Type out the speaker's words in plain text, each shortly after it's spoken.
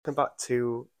Welcome back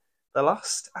to the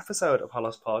last episode of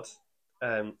Hallows Pod.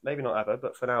 Maybe not ever,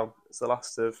 but for now, it's the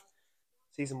last of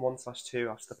season 1/2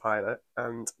 after the pilot.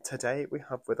 And today we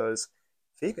have with us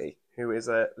Phoebe, who is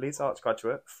a Leeds Arts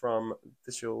graduate from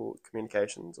Visual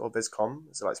Communications, or VisCom,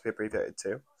 as it likes to be abbreviated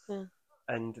to. Yeah.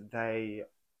 And they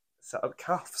set up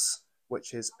CAFS,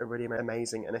 which is a really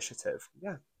amazing initiative.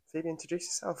 Yeah, Phoebe, introduce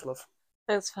yourself, love.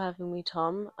 Thanks for having me,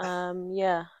 Tom.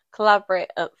 Collaborate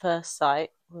at First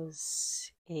Sight was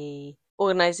a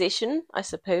organisation, I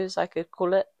suppose I could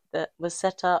call it, that was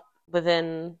set up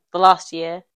within the last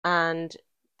year, and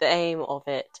the aim of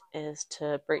it is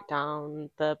to break down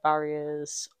the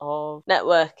barriers of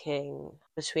networking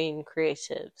between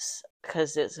creatives,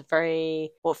 because it's a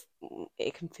very,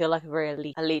 it can feel like a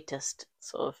very elitist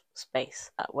sort of space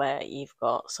where you've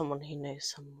got someone who knows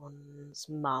someone's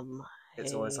mum.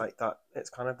 It's always like that. It's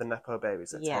kind of the Nepo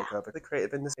babies that take over the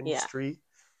creative industry. Yeah.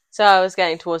 So I was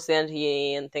getting towards the end of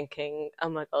uni and thinking, oh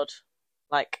my God,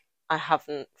 like I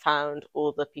haven't found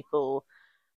all the people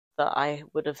that I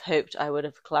would have hoped I would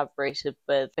have collaborated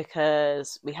with,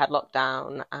 because we had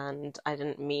lockdown and I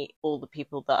didn't meet all the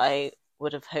people that I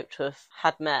would have hoped to have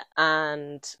had met.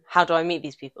 And how do I meet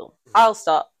these people? I'll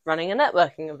start running a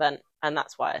networking event. And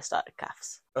that's why I started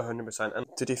CAFS. 100%. And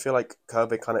did you feel like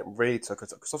COVID kind of really took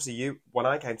it? Because obviously when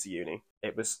I came to uni,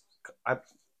 it was,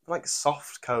 like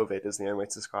soft COVID is the only way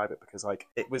to describe it, because like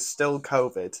it was still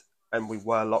COVID and we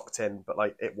were locked in, but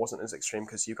like it wasn't as extreme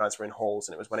because you guys were in halls,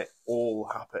 and it was when it all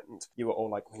happened, you were all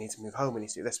like, we need to move home, we need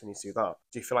to do this, we need to do that.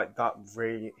 Do you feel like that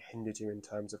really hindered you in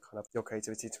terms of kind of your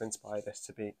creativity to inspire this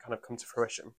to be kind of come to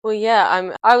fruition? Well,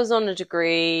 yeah, I was on a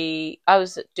degree, I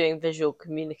was doing visual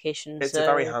communication. It's a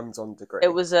very hands-on degree.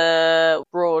 It was a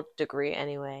broad degree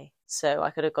anyway, so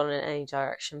I could have gone in any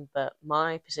direction, but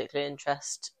my particular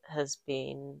interest has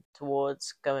been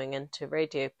towards going into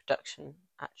radio production,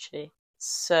 actually.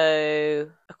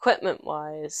 So,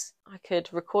 equipment-wise, I could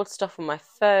record stuff on my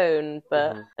phone,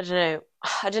 but I don't know,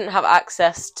 I didn't have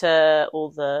access to all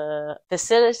the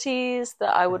facilities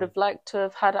that I would have liked to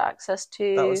have had access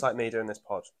to. That was like me doing this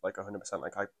pod, like 100%.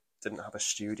 Like I didn't have a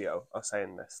studio, I was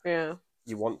saying this. Yeah.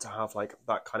 You want to have like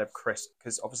that kind of crisp,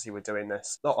 because obviously we're doing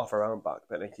this not off our own back,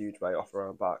 but in a huge way off our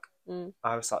own back.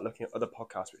 I was like looking at other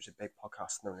podcasts, which are big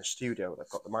podcasts, and they're in a studio, they've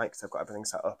got the mics, they've got everything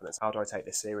set up, and it's how do I take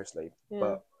this seriously,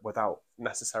 but without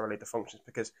necessarily the functions,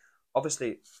 because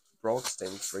obviously broadcasting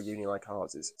for a uni like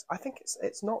ours is, I think it's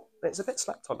a bit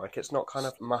slept on. Like it's not kind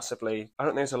of massively, I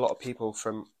don't think there's a lot of people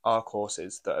from our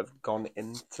courses that have gone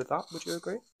into that. Would you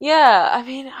agree? Yeah, I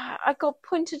mean, I got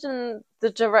pointed in the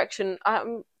direction,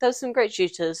 there's some great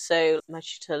tutors. So my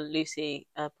tutor Lucy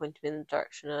pointed me in the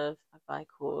direction of a guy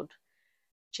called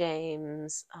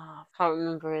James. I can't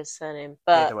remember his surname,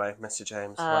 but either way, Mr.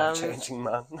 James, life-changing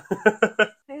man. I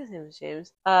think his name was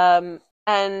James.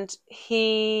 And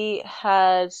he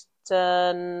had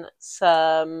done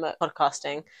some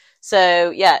podcasting.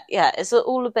 So yeah, it's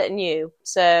all a bit new.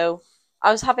 So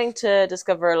I was having to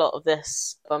discover a lot of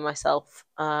this by myself,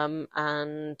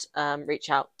 and reach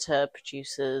out to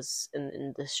producers in the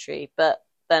industry. But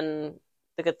then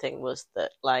the good thing was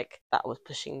that like that was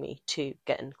pushing me to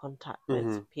get in contact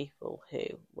with people who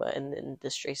were in the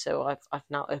industry. So I've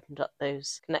now opened up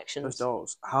those connections. Those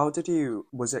doors. How did you?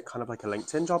 Was it kind of like a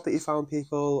LinkedIn job that you found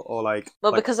people, or like?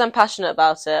 Well, because I'm passionate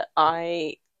about it,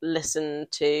 I listen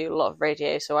to a lot of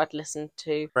radio. So I'd listen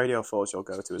to Radio 4 is your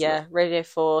go-to, isn't it? Radio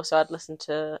 4. So I'd listen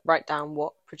to, write down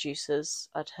what producers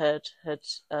I'd heard had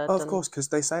of done. Course, because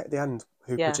they say at the end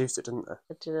who produced it, didn't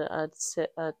they?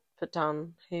 I'd put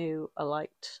down who I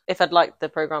liked. If I'd liked the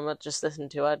program I'd just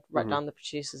listened to, I'd write down the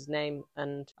producer's name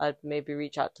and I'd maybe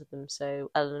reach out to them.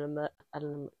 So Eleanor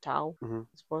McDowell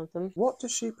is one of them. What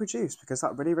does she produce? Because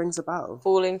that really rings a bell.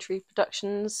 Falling Tree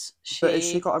Productions. But has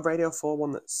she got a Radio 4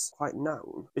 one that's quite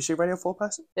known? Is she a Radio 4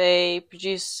 person? They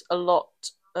produce a lot.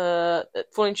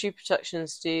 Falling Tree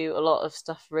Productions do a lot of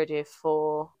stuff for Radio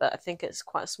 4, but I think it's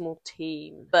quite a small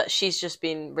team. But she's just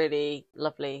been really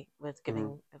lovely with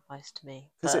giving advice to me.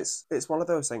 Because it's one of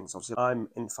those things, obviously, I'm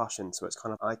in fashion, so it's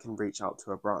kind of, I can reach out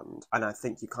to a brand, and I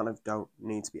think you kind of don't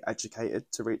need to be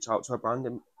educated to reach out to a brand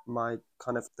in my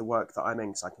kind of the work that I'm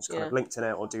in, so I can just kind of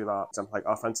LinkedIn it or do that. So I'm like,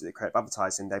 our friends that create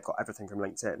advertising, they've got everything from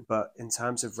LinkedIn. But in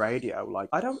terms of radio, like,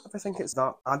 I don't ever think it's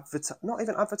that not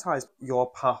even advertise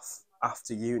your path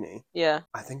after uni. Yeah.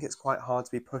 I think it's quite hard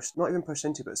to be pushed, not even pushed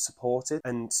into, but supported,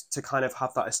 and to kind of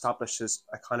have that established as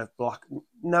a kind of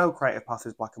no creative path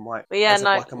is black and white. But yeah,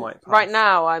 black and white path. Right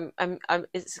now I'm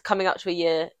it's coming up to a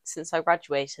year since I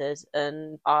graduated,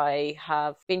 and I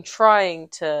have been trying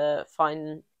to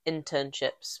find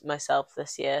internships myself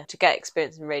this year to get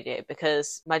experience in radio,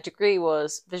 because my degree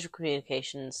was visual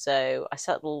communications, so I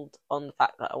settled on the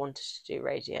fact that I wanted to do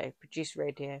radio, produce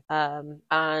radio,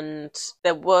 and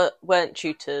there weren't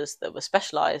tutors that were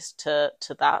specialised to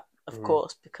that, of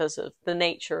course, because of the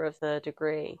nature of the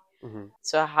degree.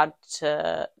 So I had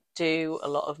to do a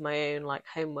lot of my own like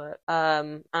homework,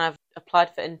 and I've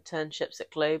applied for internships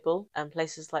at Global and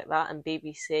places like that, and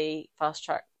BBC Fast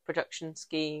Track Production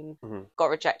Scheme. Got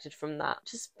rejected from that,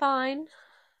 which is fine.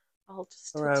 I'll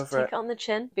just take it on the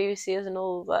chin. BBC isn't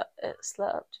all that it's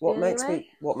let up to what be makes anyway.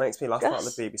 what makes me laugh about the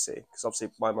BBC, because obviously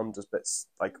my mum does bits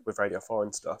like with Radio 4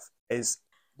 and stuff, is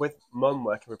with mum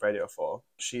working with Radio 4,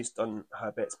 she's done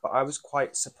her bits, but I was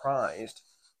quite surprised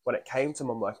when it came to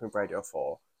mum working with Radio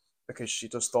 4, because she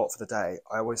does Thought for the Day.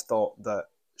 I always thought that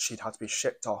she'd had to be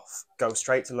shipped off, go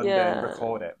straight to London,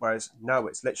 record it. Whereas no,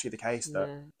 it's literally the case that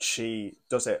she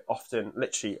does it often,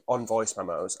 literally on voice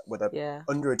memos with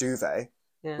under a duvet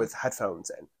with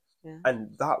headphones in.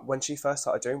 And that, when she first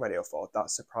started doing Radio 4, that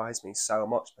surprised me so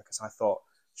much, because I thought,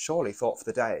 surely Thought for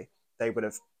the Day, they would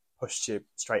have pushed you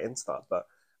straight into that. But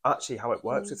actually how it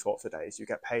works with Thought for the Day is you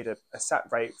get paid a set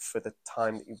rate for the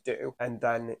time that you do, and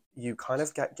then you kind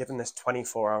of get given this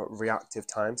 24-hour reactive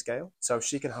time scale. So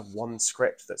she can have one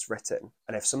script that's written,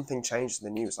 and if something changes in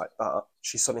the news like that,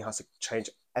 she suddenly has to change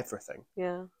everything.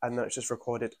 And then it's just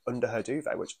recorded under her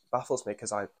duvet, which baffles me,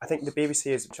 because I think the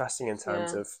BBC is interesting in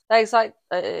terms of... That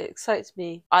excites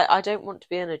me. I don't want to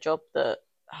be in a job that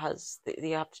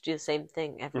you have to do the same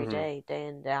thing every day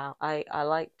in, day out. I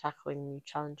like tackling new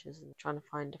challenges and trying to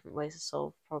find different ways to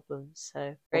solve problems.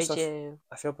 So radio. Also,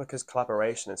 I feel because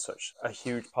collaboration is such a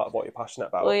huge part of what you're passionate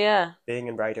about. Being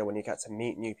in radio, when you get to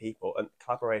meet new people, and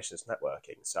collaboration is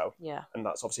networking. So and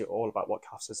that's obviously all about what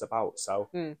CAFS is about. So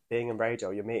being in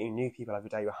radio, you're meeting new people every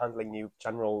day. You're handling new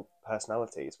general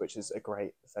personalities, which is a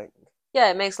great thing. Yeah,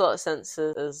 it makes a lot of sense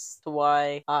as to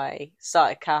why I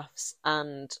started CAFS,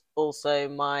 and also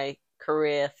my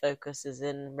career focus is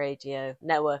in radio,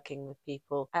 networking with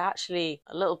people. I'm actually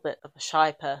a little bit of a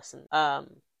shy person,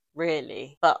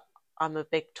 really, but I'm a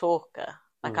big talker.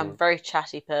 Like, I'm a very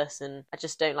chatty person. I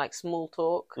just don't like small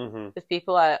talk with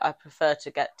people. I prefer to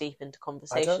get deep into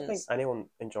conversations. I don't think anyone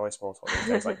enjoys small talk these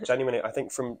days. Like, genuinely, I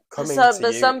think from coming to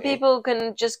but some people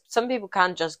can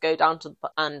just go down to the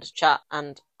pub and chat,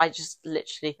 and I just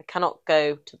literally cannot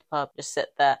go to the pub, just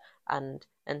sit there and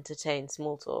entertain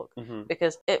small talk,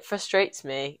 because it frustrates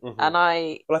me. And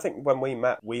I think when we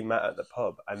met at the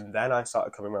pub, and then I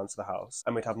started coming around to the house,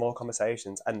 and we'd have more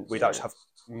conversations, and we'd actually have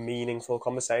meaningful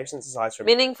conversations aside from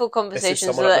meaningful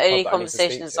conversations are the only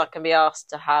conversations I can be asked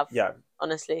to have.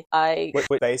 Honestly, which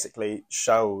basically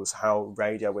shows how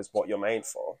radio is what you're made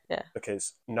for.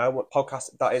 Because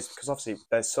podcast, that is, because obviously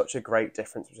there's such a great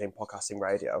difference between podcasting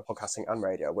and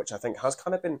radio, which I think has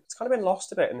kind of been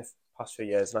lost a bit in the past few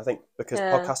years. And I think because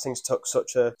podcasting's took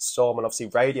such a storm, and obviously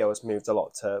radio has moved a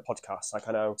lot to podcasts. Like,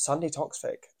 I know Sandy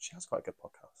Toksvig, she has quite a good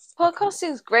podcast.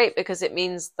 Podcasting's great because it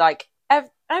means like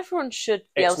everyone should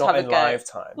be able to have a go. It's not in live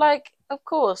time. Like, of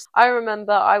course. I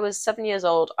remember I was 7 years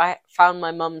old. I found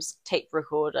my mum's tape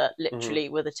recorder, literally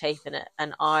with a tape in it,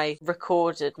 and I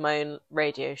recorded my own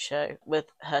radio show with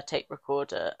her tape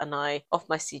recorder. And off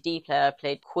my CD player, I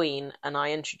played Queen, and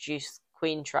I introduced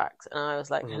Queen tracks, and I was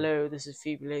like, "Hello, this is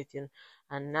Phoebe,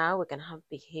 and now we're gonna have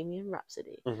Bohemian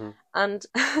Rhapsody." And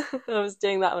I was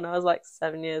doing that when I was like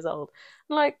 7 years old.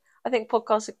 And like, I think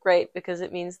podcasts are great because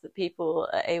it means that people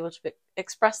are able to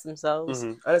express themselves.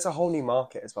 And it's a whole new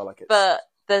market as well. But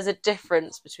there's a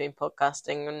difference between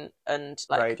podcasting and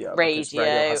like radio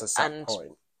has a set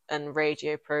point. And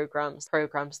radio programs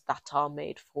that are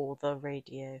made for the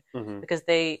radio, because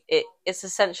it's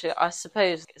essentially, I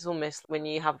suppose, it's almost when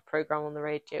you have a program on the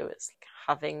radio, it's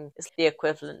the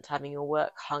equivalent to having your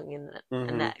work hung in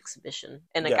an exhibition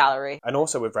in a gallery. And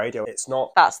also with radio, it's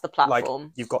not, that's the platform.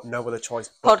 Like, you've got no other choice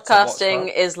but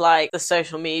podcasting is like the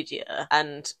social media,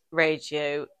 and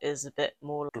radio is a bit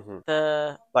more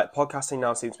like podcasting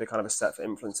now seems to be kind of a step for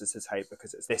influencers to take,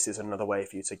 because this is another way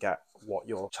for you to get what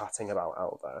you're chatting about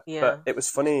out there. But it was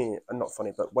funny, and not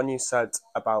funny, but when you said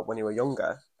about when you were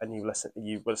younger and you were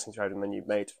listening to radio, and then you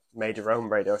made your own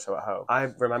radio show at home.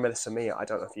 I remember this for me. I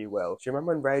don't know if you will. Do you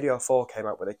remember when Radio 4 came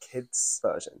out with a kids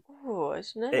version? Oh, I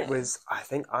don't know. It was, I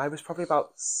think I was probably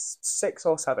about 6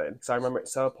 or 7, because I remember it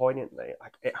so poignantly.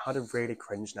 Like, it had a really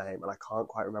cringe name, and I can't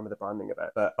quite remember the branding of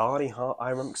it. But Barney Hart, I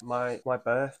remember my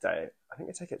birthday, I think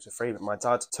the tickets were free, but my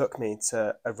dad took me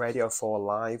to a Radio 4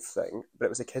 live thing, but it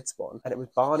was a kids one, and it was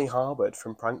Barney Harwood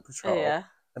from Prank Patrol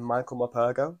and Michael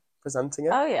Morpurgo. presenting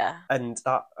it. Oh, yeah. And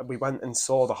that we went and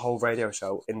saw the whole radio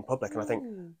show in public, and I think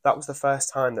that was the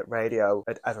first time that radio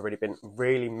had ever really been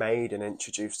really made and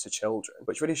introduced to children,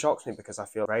 which really shocks me because I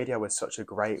feel radio is such a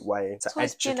great way to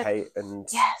educate and...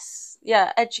 Yes.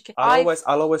 Yeah, educate.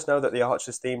 I'll always know that the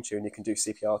Archer's theme tune you can do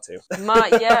CPR to.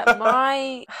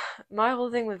 my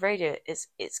whole thing with radio is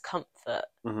it's comfort.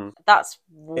 Mm-hmm. That's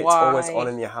why it's always on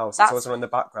in your house. It's always on in the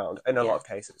background in a lot of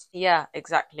cases. Yeah,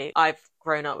 exactly. I've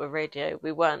grown up with radio.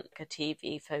 We weren't like a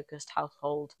TV focused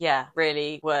household. Yeah,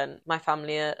 really weren't. My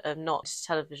family are not just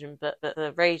television, but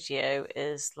the radio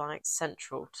is like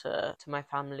central to my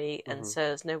family, and so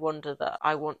it's no wonder that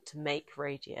I want to make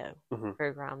radio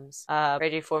programs.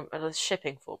 The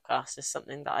shipping forecast is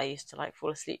something that I used to like fall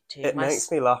asleep to. It makes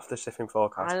me laugh, the shipping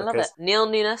forecast. I love it. Neil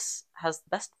Nunes has the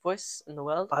best voice in the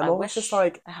world. I wish just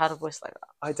like I had a voice like that.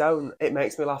 I don't. It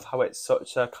makes me laugh how it's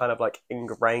such a kind of like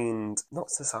ingrained, not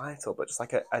societal, but just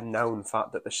like a known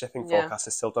fact that the shipping forecast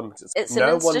is still done because it's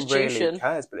no an one institution. really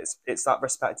cares. But it's that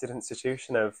respected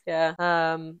institution of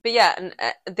But yeah, and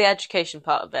the education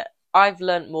part of it. I've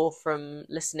learnt more from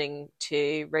listening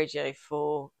to radio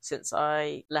since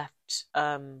I left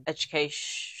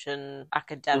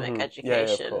academic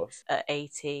education at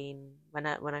 18 when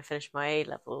I finished my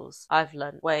A-levels. I've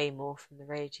learnt way more from the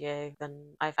radio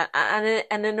than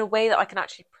and in a way that I can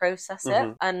actually process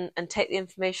it and take the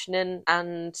information in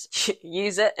and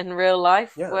use it in real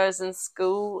life. Whereas in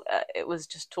school it was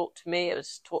just taught to me, it was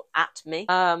just taught at me.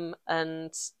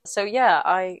 And so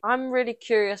I'm a really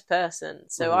curious person.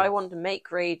 So I want to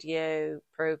make radio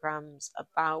programs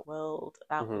about world,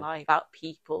 about life, about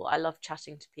people. I love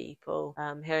chatting to people,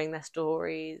 hearing their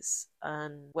stories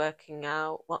and working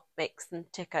out what makes them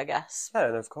tick, I guess. Yeah,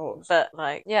 and of course. But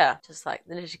just like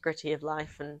the nitty-gritty of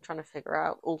life and trying to figure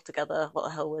out all together what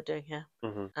the hell we're doing here.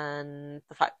 And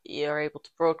the fact that you're able to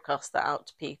broadcast that out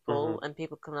to people and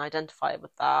people can identify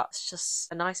with that, it's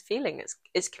just a nice feeling.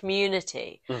 It's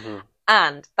community.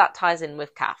 And that ties in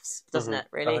with CAFS, doesn't it,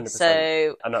 really? 100%.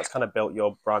 So, and that's kind of built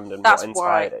your brand and what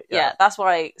inspired it. Yeah, that's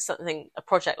why a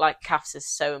project like CAFS is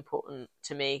so important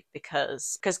to me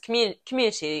because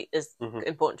community is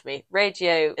important to me.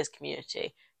 Radio is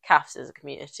community. CAFS is a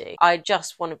community. I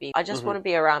just want to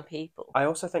be around people. I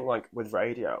also think like with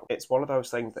radio, it's one of those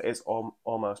things that is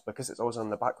almost, because it's always on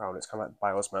the background, it's kind of like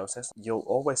by osmosis. You'll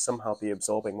always somehow be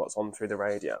absorbing what's on through the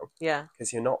radio. Yeah.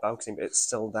 Because you're not focusing, but it's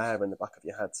still there in the back of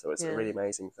your head. So it's a really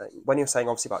amazing thing. When you're saying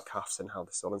obviously about CAFS and how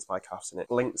this is all inspired CAFS and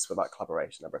it links with that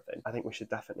collaboration and everything, I think we should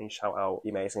definitely shout out the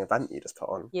amazing event you just put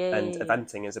on. Yay. And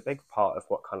eventing is a big part of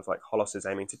what kind of like Holos is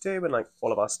aiming to do and like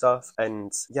all of our stuff.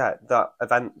 And yeah, that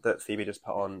event that Phoebe just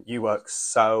put on, you worked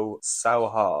so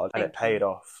hard and it paid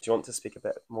off. Do you want to speak a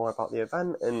bit more about the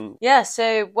event? And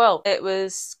it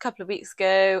was a couple of weeks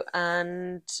ago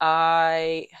and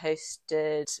I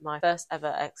hosted my first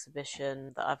ever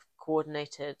exhibition that I've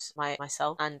coordinated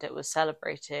myself, and it was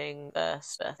celebrating the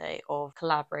birthday of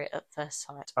Collaborate at First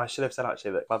Sight. I should have said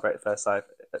actually that Collaborate at First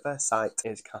Sight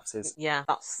is CAFS's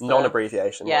that's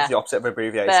non-abbreviation. Yeah. It's the opposite of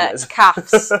abbreviation. But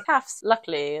CAFS,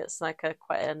 luckily, it's like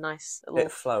quite a nice little...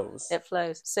 It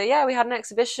flows. So we had an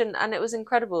exhibition and it was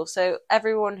incredible. So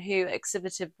everyone who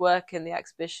exhibited work in the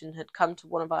exhibition had come to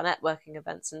one of our networking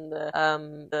events, and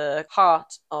the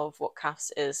heart of what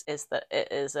CAFS is that it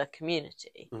is a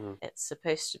community. It's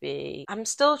supposed to be... I'm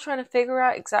still trying to figure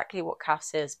out exactly what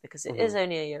CAFS is because it is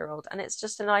only a year old, and it's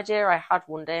just an idea I had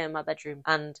one day in my bedroom,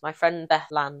 and my friend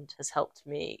Beth Land has helped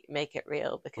me make it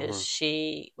real because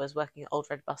she was working at Old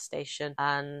Red Bus Station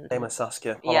and famous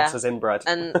Saskia, Holos is inbred,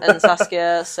 and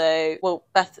Saskia. So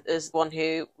Beth is the one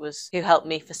who helped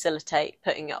me facilitate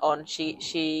putting it on.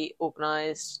 She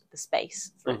organised the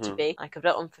space for it to be. I could put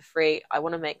it on for free. I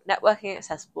want to make networking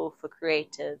accessible for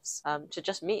creatives to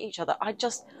just meet each other.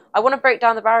 I want to break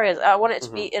down the barriers. I want it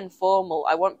to be informal.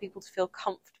 I want people to feel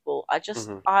comfortable.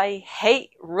 I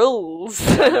hate rules.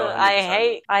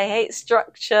 I hate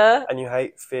structure. And you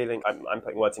hate feeling, I'm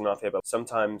putting words in your mouth here, but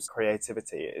sometimes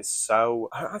creativity is so,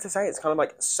 I don't know how to say it, it's kind of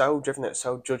like so driven, it's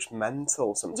so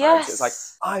judgmental sometimes. Yes. It's like,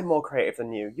 I'm more creative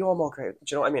than you, you're more creative.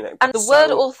 Do you know what I mean? And the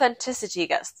word authenticity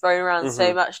gets thrown around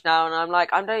so much now, and I'm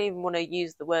like, I don't even want to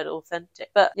use the word authentic.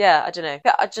 But yeah, I don't know.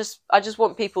 I just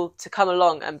want people to come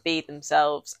along and be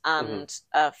themselves and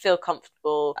feel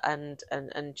comfortable and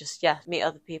just meet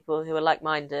other people who are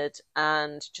like-minded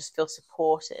and just feel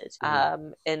supported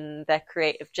in their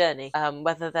creative journey,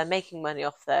 whether they're making money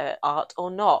off their art or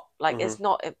not. Like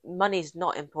money's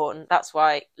not important. That's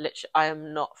why literally I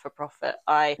am not for profit.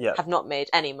 I have not made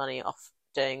any money off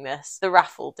doing this. The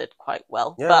raffle did quite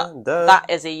well, but that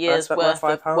is a year's worth of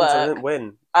work. I didn't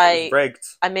win. was rigged.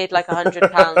 I made like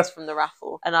 £100 from the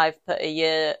raffle, and I've put a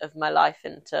year of my life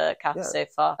into CAFS so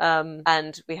far.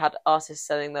 And we had artists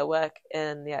selling their work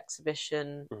in the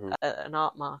exhibition at an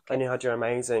art market. And you had your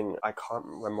amazing, I can't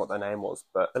remember what their name was,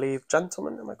 but I believe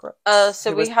Gentleman, am I correct?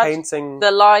 So we had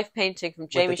the live painting from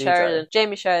Jamie Sheridan.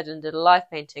 Jamie Sheridan did a live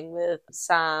painting with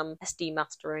Sam SD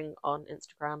Mastering on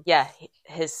Instagram. Yeah,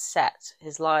 his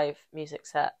live music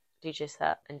set, DJ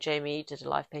set, and Jamie did a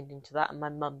live painting to that, and my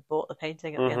mum bought the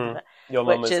painting at the end of it, your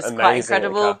mum which is quite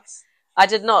incredible. I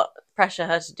did not pressure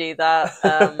her to do that,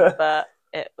 but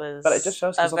it was. But it just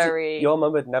shows your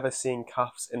mum had never seen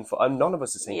CAFS in full, and none of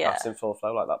us had seen CAFS in full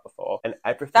flow like that before, and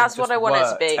everything. That's what I wanted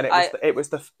to be. And it was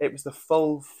the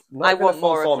full. I want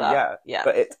more form, of that. Yeah.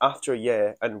 But it's after a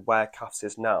year and where CAFS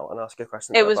is now, and I'll ask you a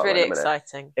question. It was really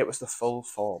exciting. It was the full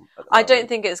form. I don't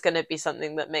think it's going to be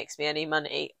something that makes me any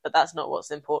money, but that's not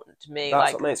what's important to me.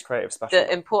 That's what makes creative special.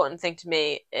 The important thing to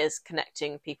me is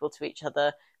connecting people to each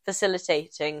other,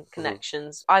 facilitating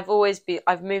connections. I've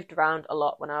moved around a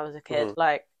lot when I was a kid.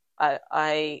 Like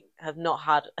I have not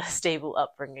had a stable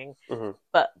upbringing,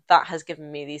 but that has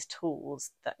given me these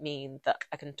tools that mean that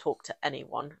I can talk to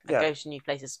anyone. I go to new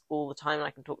places all the time and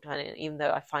I can talk to anyone, even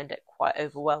though I find it quite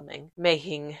overwhelming.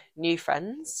 Making new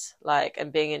friends,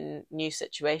 and being in new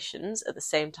situations at the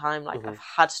same time, I've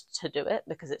had to do it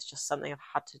because it's just something I've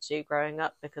had to do growing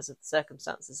up because of the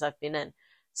circumstances I've been in.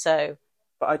 So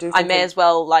but I may as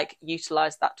well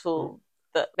utilize that tool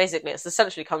that basically it's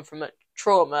essentially come from a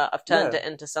trauma. I've turned it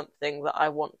into something that I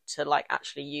want to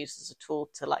actually use as a tool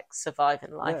to survive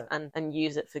in life and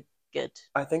use it for good.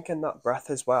 I think in that breath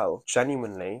as well,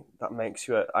 genuinely, that makes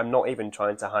you I'm not even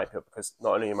trying to hype you up because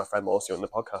not only are you my friend but also on the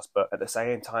podcast, but at the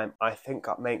same time, I think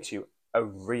that makes you a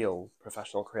real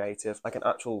professional creative, an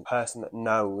actual person that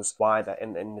knows why they're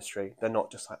in the industry. They're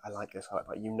not just I like this, I like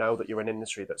that. You know that you're in an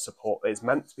industry that is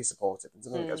meant to be supportive, and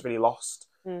something that gets really lost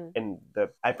in the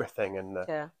everything and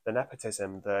the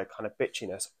nepotism, the kind of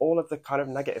bitchiness, all of the kind of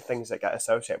negative things that get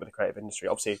associated with the creative industry.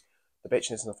 Obviously, the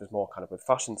bitchiness stuff is more kind of with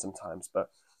fashion sometimes, but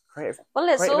creative. Well,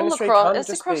 it's all across.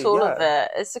 It's across all of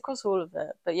it. It's across all of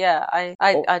it. But yeah, I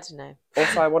don't know.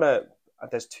 Also, I want to.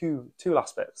 There's two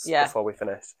last bits before we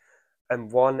finish. And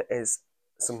one is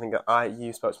something that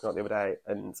you spoke to me about the other day,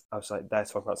 and I was there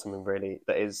talking about something really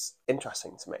that is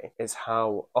interesting to me, is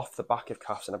how off the back of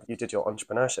CAFS and you did your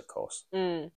entrepreneurship course.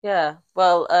 Yeah.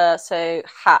 Well, so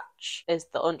Hatch is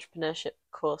the entrepreneurship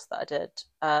course that I did.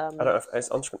 I don't know if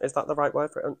is that the right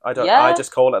word for it? I don't. I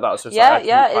just call it that. So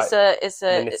it's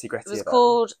nitty-gritty. It was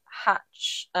called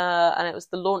Hatch, and it was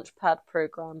the Launchpad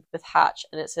program with Hatch,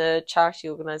 and it's a charity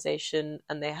organisation,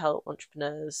 and they help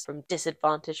entrepreneurs from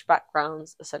disadvantaged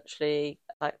backgrounds, essentially,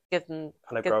 give them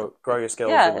grow your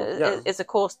skills. It's a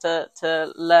course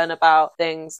to learn about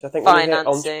things. I think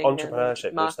financing,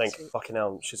 entrepreneurship, you just think, fucking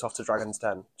hell, she's off to Dragon's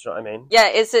Den. Do you know what I mean? Yeah,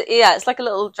 it's like a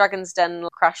little Dragon's Den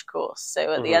crash course.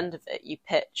 So at the end of it, you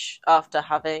pitch after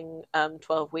having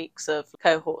 12 weeks of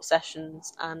cohort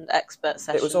sessions and expert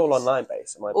sessions. It was all online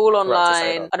based. All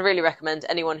online. I'd really recommend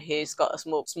anyone who's got a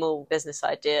small business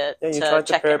idea to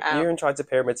check it out. You even tried to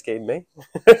pyramid scheme me.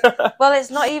 Well,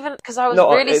 it's not even because I was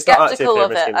really skeptical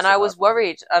of it, and I was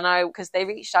worried, because they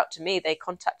reached out to me, they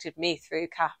contacted me through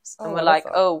CAFS, and were like,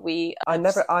 I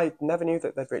never knew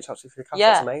that they'd reached out to you through CAFS.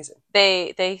 That's amazing.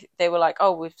 They were like,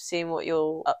 we've seen what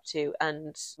you're up to,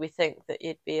 and we think that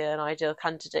you'd be an ideal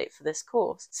candidate for this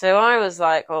course. So I was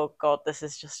like, oh god, this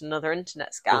is just another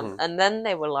internet scam. And then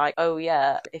they were like,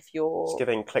 if you're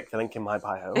just click the link in my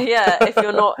bio. if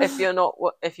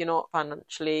you're not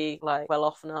financially well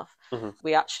off enough,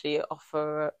 we actually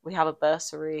we have a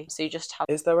bursary, so you just have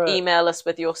email us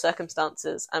with your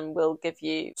circumstances and we'll give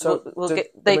you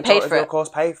they paid for it. Your course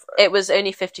pay for it? It was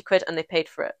only £50 and they paid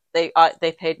for it.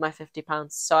 They paid my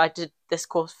 £50, so I did this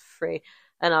course for free,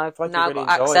 and I've now got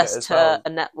access to a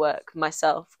network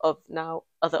myself of now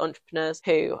other entrepreneurs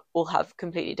who all have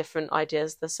completely different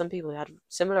ideas. There's some people who had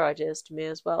similar ideas to me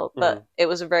as well, but it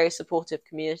was a very supportive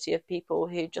community of people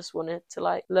who just wanted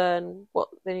to learn what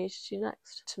they needed to do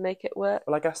next to make it work.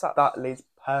 Well, I guess that leads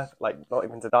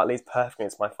that leads perfectly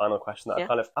into my final question that I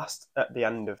kind of asked at the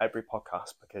end of every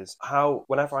podcast, because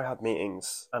whenever I have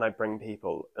meetings and I bring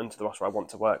people into the roster, I want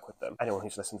to work with them. Anyone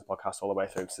who's listened to the podcast all the way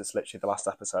through, because it's literally the last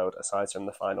episode aside from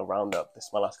the final roundup, this is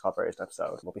my last collaborated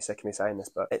episode, will be sick of me saying this,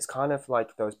 but it's kind of like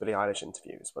those Billie Eilish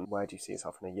interviews, where do you see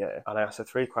yourself in a year? And I asked her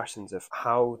 3 questions of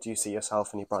how do you see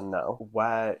yourself and your brand now,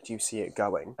 where do you see it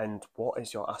going, and what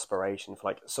is your aspiration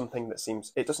for something that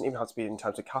seems, it doesn't even have to be in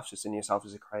terms of CAFS, just in yourself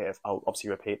as a creative. I'll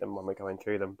obviously repeat them when we're going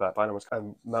through them, but final was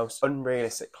most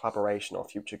unrealistic collaboration or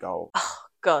future goal. Oh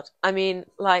god, I mean,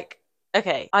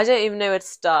 Okay, I don't even know where to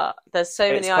start. There's so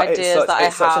many It's ideas that I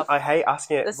have. I hate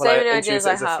asking it There's when so I many introduce ideas it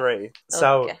I as a have. three. Oh,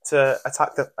 So okay. to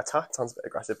attack sounds a bit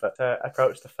aggressive, but to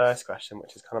approach the first question,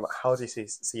 which is kind of like, how do you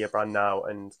see your brand now,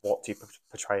 and what do you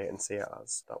portray it and see it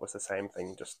as? That was the same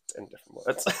thing, just in different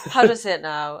words. How do I see it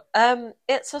now?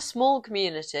 It's a small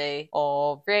community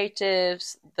of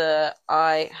creatives that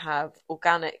I have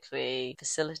organically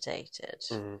facilitated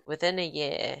within a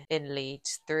year in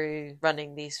Leeds through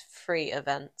running these free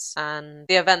events. And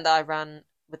the event that I ran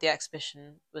with the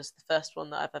exhibition was the first one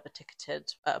that I've ever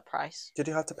ticketed at a price. Did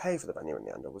you have to pay for the venue in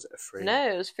the end, or was it a free?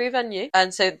 No, it was free venue.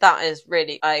 And so that is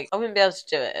really, I wouldn't be able to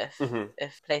do it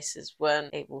if places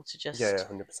weren't able to just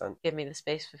 100%. give me the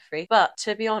space for free. But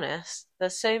to be honest,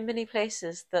 there's so many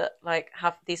places that like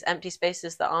have these empty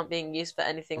spaces that aren't being used for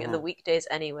anything in the weekdays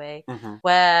anyway,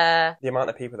 where the amount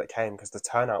of people that came, because the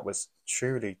turnout was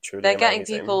truly they're amazing. getting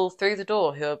people through the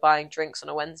door who are buying drinks on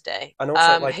a Wednesday, and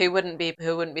also who wouldn't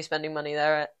be spending money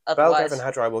there Belgrave otherwise. and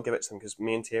Hedger, I will give it to them, because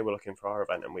me and Tia were looking for our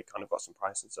event and we kind of got some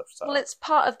price and stuff. So well, it's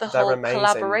part of the whole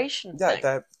collaboration thing.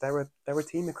 Yeah, they're a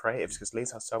team of creatives, because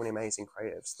Leeds has so many amazing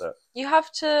creatives that you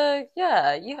have to.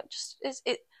 Yeah, you just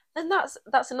and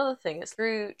that's another thing. It's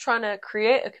through trying to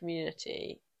create a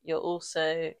community. You're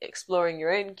also exploring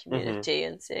your own community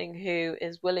and seeing who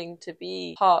is willing to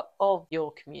be part of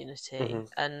your community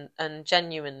and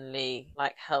genuinely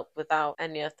like help without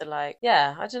any of the like.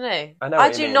 Yeah, I don't know.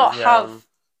 I do not have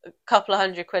a couple of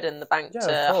 £100 in the bank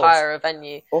to hire a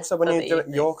venue. Also, when you do it,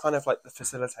 you're kind of like the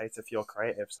facilitator for your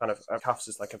creatives. Kind of CAFS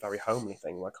is like a very homely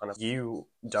thing, where kind of you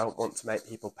don't want to make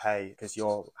people pay because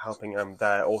you're helping them.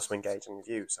 They're also engaging with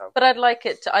you. So, but I'd like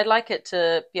it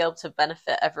to be able to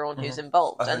benefit everyone who's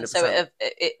involved, 100%. And so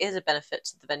it is a benefit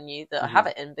to the venue that I have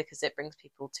it in, because it brings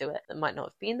people to it that might not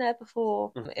have been there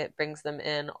before. It brings them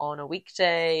in on a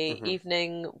weekday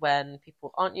evening when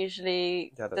people aren't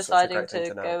usually deciding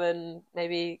to go and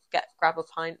maybe grab a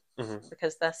pint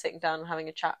because they're sitting down and having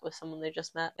a chat with someone they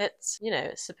just met. It's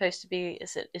it's supposed to be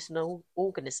it's an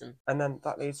organism. And then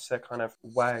that leads to kind of,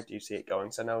 where do you see it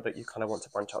going? So I know that you kind of want to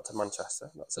branch out to Manchester.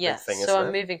 That's a big thing, isn't it? So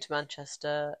I'm moving to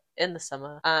Manchester in the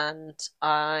summer, and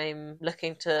I'm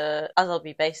looking to, as I'll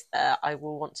be based there, I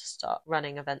will want to start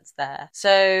running events there.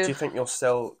 So do you think you'll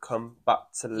still come back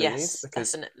to Leeds? Yes,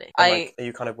 definitely. Are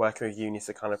you kind of working with uni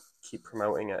to kind of keep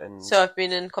promoting it? And so I've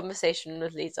been in conversation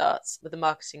with Leeds Arts, with the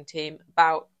marketing team,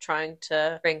 about trying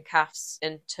to bring CAFS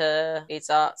into Leeds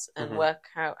Arts and work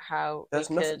out how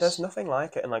there's nothing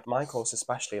like it. And like my course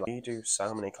especially, like, we do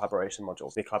so many collaboration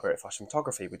modules. We collaborate with fashion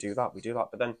photography, we do that,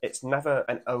 but then it's never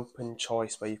an open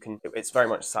choice where you can, it's very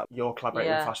much that you're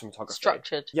collaborating with fashion photography.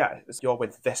 Structured. Yeah, you're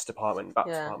with this department, that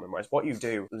department, whereas what you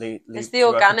do it's the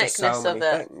organicness of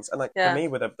it. Things. And like for me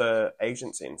with the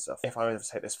agency and stuff, if I were to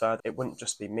take this further, it wouldn't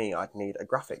just be me. I'd need a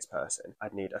graphics person,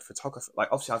 I'd need a photographer. Like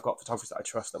obviously I've got photographers that I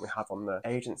trust that we have on the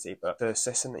agency, but the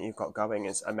system that you've got going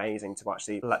is amazing to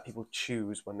actually let people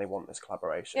choose when they want this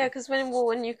collaboration. Yeah, because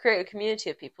when you create a community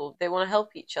of people, they want to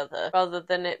help each other rather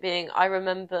than it being, I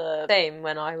remember same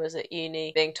when I was at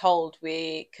uni being told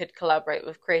we could collaborate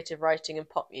with creative writing and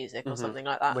pop music or something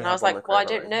like that. And I was like, well, I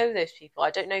don't know those people.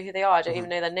 I don't know who they are. I don't even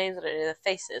know their names. I don't know their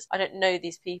faces. I don't know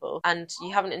these people. And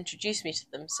you haven't introduced me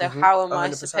to them. So how am 100%.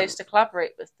 I supposed to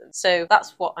collaborate with them? So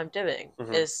that's what I'm doing,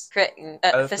 is creating,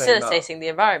 facilitating the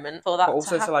environment for that to happen.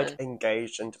 But also to like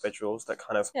engage individuals that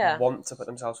kind of want to put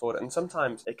themselves forward. And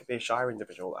sometimes it could be a shy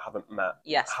individual that haven't met,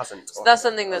 hasn't. So that's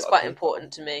something that's quite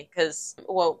important to me, because,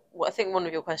 well, I think one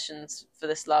of your questions for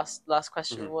this last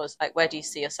question was like, where do you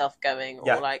see yourself going,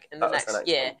 or like in the next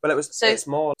year? Well, it's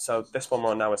more, so this one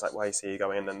more now is like, where you see you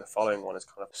going, and then the following one is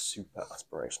kind of super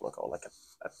aspirational goal, like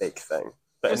a big thing.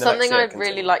 But something I'd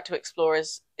really like to explore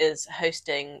is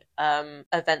hosting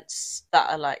events that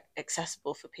are like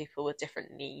accessible for people with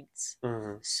different needs.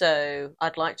 So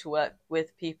I'd like to work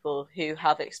with people who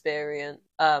have experience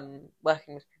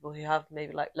working with people who have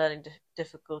maybe like learning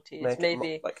difficulties,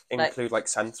 include like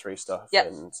sensory stuff.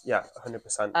 And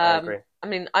 100%. I agree. I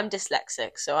mean, I'm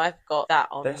dyslexic, so I've got that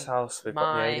on this house. We've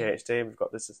got the ADHD, we've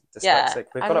got this dyslexic,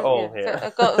 we've got it all here.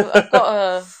 I've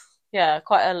got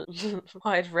quite a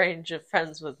wide range of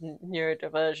friends with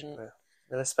neurodivergent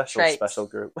We're a special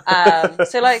group.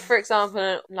 So, like, for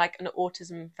example, like an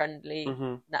autism-friendly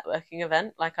networking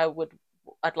event, like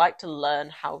I'd like to learn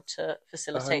how to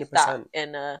facilitate 100%. That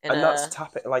and that's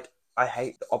tapping. Like, I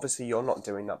hate, obviously you're not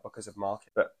doing that because of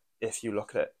market, but if you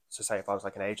look at it So say if I was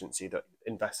like an agency that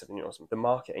invested in you or something, the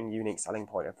marketing unique selling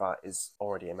point of that is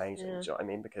already amazing. Do you know what I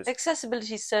mean? Because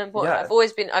accessibility is so important.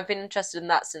 Yeah. I've been interested in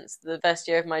that since the first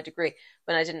year of my degree,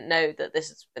 when I didn't know that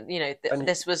this is,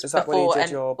 this was is that when before. you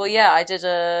did Well, yeah, I did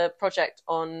a project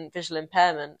on visual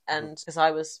impairment, and because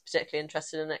I was particularly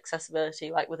interested in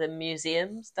accessibility, like within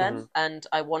museums then, and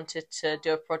I wanted to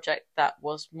do a project that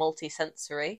was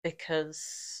multi-sensory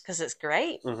because it's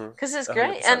great. Because it's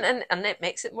great, 100%. and it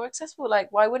makes it more accessible.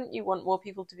 Like, why wouldn't you want more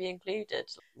people to be included?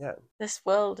 Yeah. This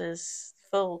world is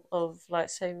full of like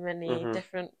so many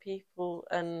different people,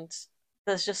 and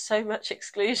there's just so much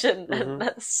exclusion,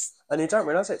 And you don't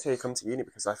realise it till you come to uni,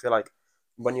 because I feel like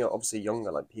when you're obviously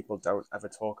younger, like people don't ever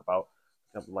talk about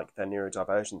like their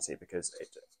neurodivergency, because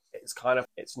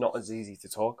it's not as easy to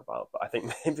talk about. But I think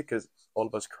maybe because all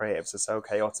of us creatives are so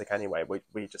chaotic anyway,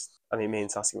 we just, I mean, me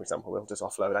and Sassy, for example, we'll just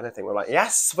offload anything. We're like,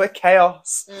 yes, we're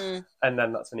chaos. And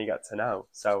then that's when you get to know.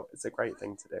 So it's a great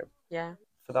thing to do. Yeah.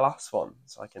 For the last one,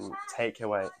 so I can take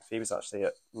away, Phoebe's actually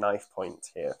at knife point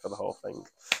here for the whole thing,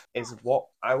 is what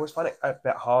I always find it a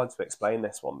bit hard to explain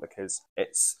this one, because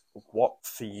it's what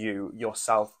for you,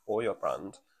 yourself or your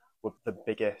brand, would the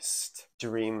biggest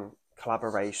dream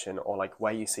collaboration, or like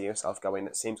where you see yourself going,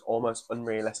 that seems almost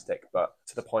unrealistic, but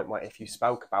to the point where if you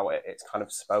spoke about it, it's kind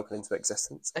of spoken into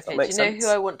existence. Okay, do you know who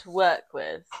I want to work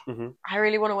with? I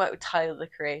really want to work with Tyler, the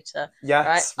creator.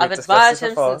 Yes, right? I've admired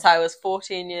him since I was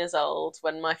 14 years old,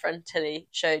 when my friend Tilly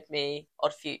showed me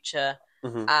Odd Future.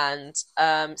 And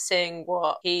seeing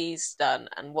what he's done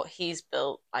and what he's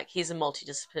built, like, he's a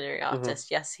multidisciplinary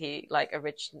artist. Yes, he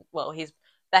he's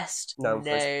best known,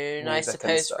 I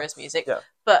suppose, for his music,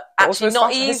 but actually his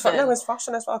not fashion, even his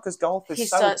fashion as well, because golf is he's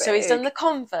so done, big. So he's done the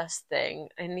Converse thing,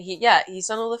 and he's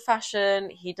done all the fashion.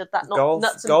 He did that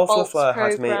nuts and bolts Lafleur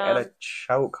program. had me in a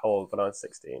chokehold when I was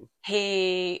 16.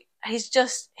 He's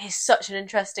such an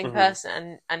interesting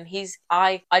person, and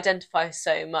I identify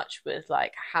so much with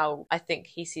like how I think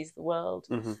he sees the world,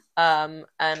 and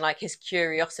like his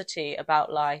curiosity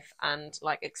about life, and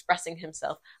like expressing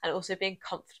himself, and also being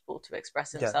comfortable to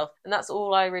express himself. And that's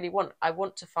all I really want. I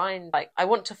want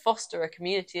to foster a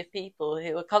community of people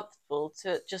who are comfortable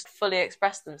to just fully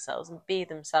express themselves and be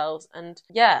themselves. And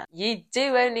yeah, you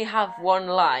do only have one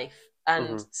life.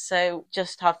 And so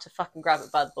just have to fucking grab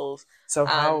it by the balls. So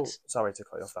sorry to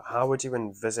cut you off there, how would you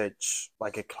envisage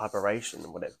like a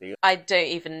collaboration? Would it be? I don't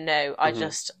even know. I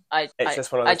just know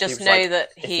that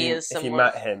he is someone. If you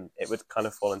met him, it would kind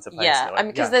of fall into place. Yeah, I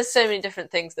mean, because there's so many different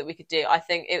things that we could do. I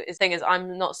think the thing is,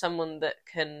 I'm not someone that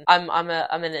can. I'm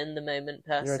an in the moment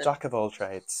person. You're a jack of all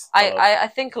trades. I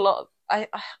think a lot. I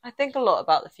think a lot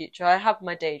about the future. I have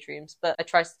my daydreams, but I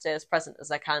try to stay as present as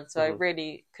I can. So I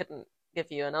really couldn't give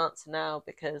you an answer now,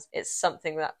 because it's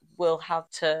something that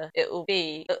it'll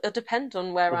depend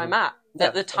on where I'm at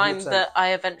at the time 100%. That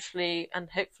I eventually and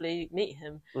hopefully meet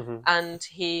him, and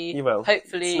he will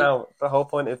hopefully. Now the whole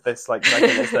point of this segment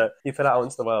is that you put it out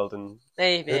into the world, and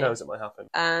maybe who knows, it might happen.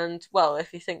 And well,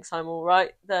 if he thinks I'm all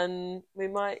right, then we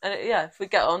might. And if we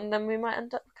get on, then we might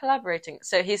end up collaborating.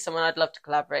 So he's someone I'd love to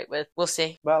collaborate with. We'll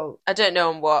see. Well, I don't know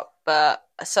on what, but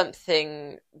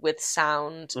something with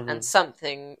sound and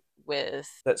something with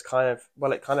that's kind of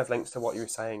it kind of links to what you were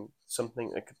saying,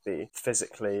 something that could be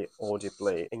physically,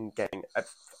 audibly engaging,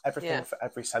 everything for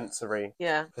every sensory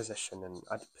position,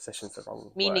 and position's the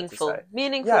wrong meaningful word to say.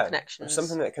 Meaningful connections,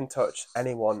 something that can touch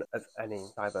anyone of any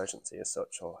divergency as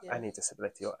such, or any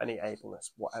disability, or any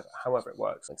ableness, whatever, however it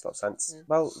works. Makes a lot of sense.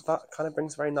 Well, that kind of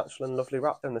brings a very natural and lovely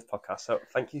wrap in this podcast, so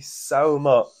thank you so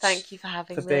much. Thank you for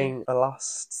having me, being my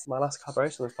last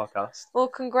collaboration on this podcast. Well,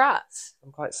 congrats.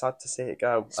 I'm quite sad to see it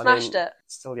go. Smashed it.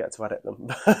 Still yet to edit them.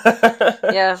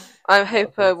 Yeah, I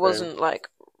hope I wasn't like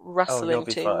rustling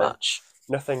too much.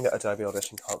 Nothing that Adobe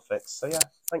Audition can't fix. So yeah,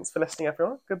 thanks for listening,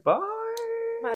 everyone. Goodbye.